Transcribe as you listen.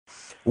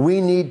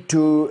We need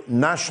to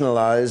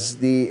nationalise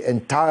the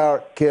entire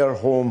care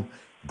home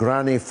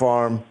granny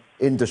farm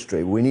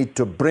industry. We need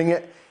to bring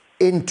it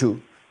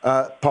into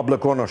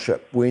public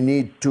ownership. We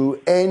need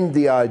to end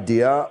the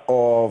idea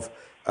of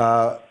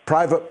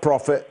private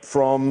profit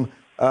from,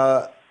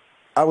 I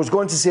was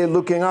going to say,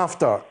 looking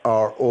after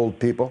our old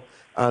people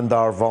and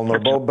our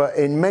vulnerable, but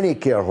in many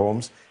care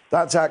homes,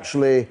 that's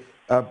actually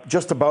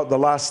just about the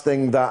last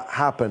thing that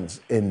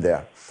happens in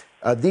there.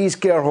 These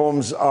care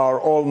homes are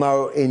all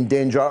now in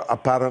danger,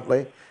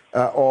 apparently,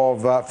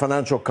 of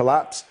financial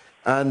collapse.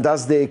 And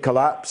as they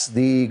collapse,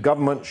 the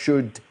government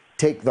should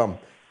take them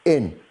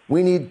in.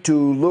 We need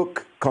to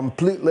look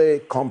completely,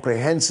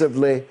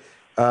 comprehensively,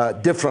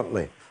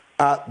 differently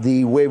at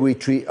the way we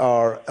treat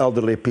our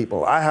elderly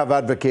people. I have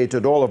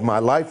advocated all of my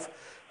life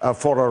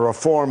for a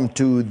reform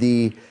to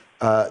the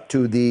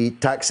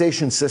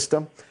taxation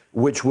system,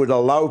 which would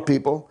allow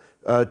people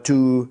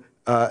to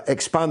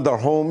expand their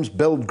homes,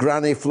 build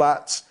granny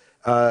flats,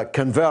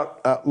 convert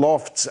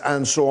lofts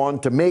and so on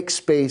to make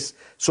space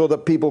so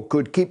that people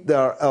could keep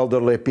their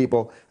elderly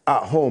people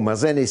at home,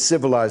 as any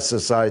civilized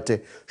society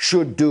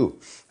should do.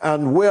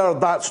 And where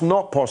that's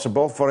not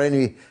possible for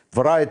any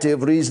variety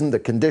of reasons, the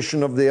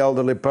condition of the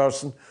elderly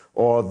person,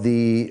 or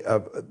they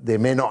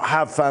may not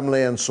have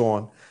family and so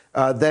on,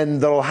 then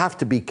there will have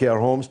to be care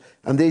homes,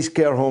 and these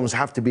care homes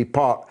have to be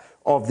part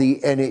of the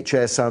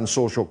NHS and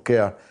social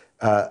care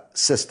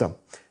system.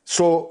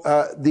 So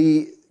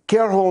the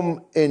care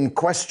home in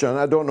question,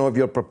 I don't know if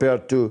you're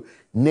prepared to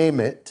name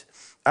it,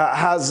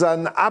 has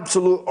an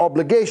absolute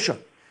obligation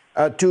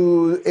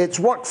to its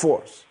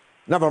workforce,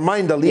 never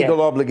mind a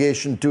legal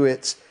obligation to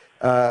its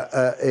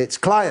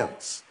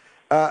clients.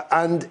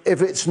 And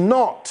if it's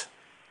not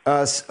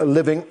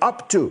living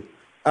up to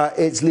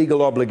its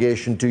legal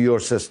obligation to your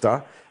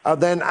sister,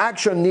 then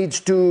action needs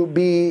to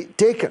be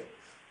taken.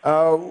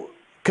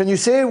 Can you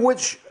say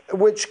which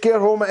care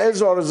home it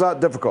is, or is that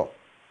difficult?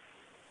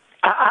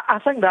 I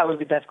think that would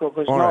be difficult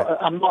because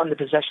I'm not in the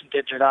position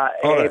to do that.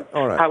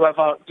 All right.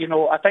 However,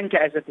 I think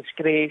it is a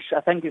disgrace. I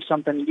think it's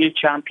something you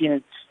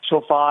champion so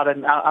far,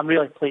 and I'm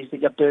really pleased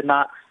that you're doing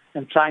that.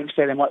 And thanks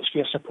very much for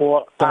your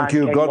support. Thank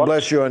you. God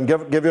bless you, and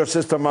give your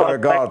sister my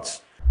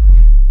regards.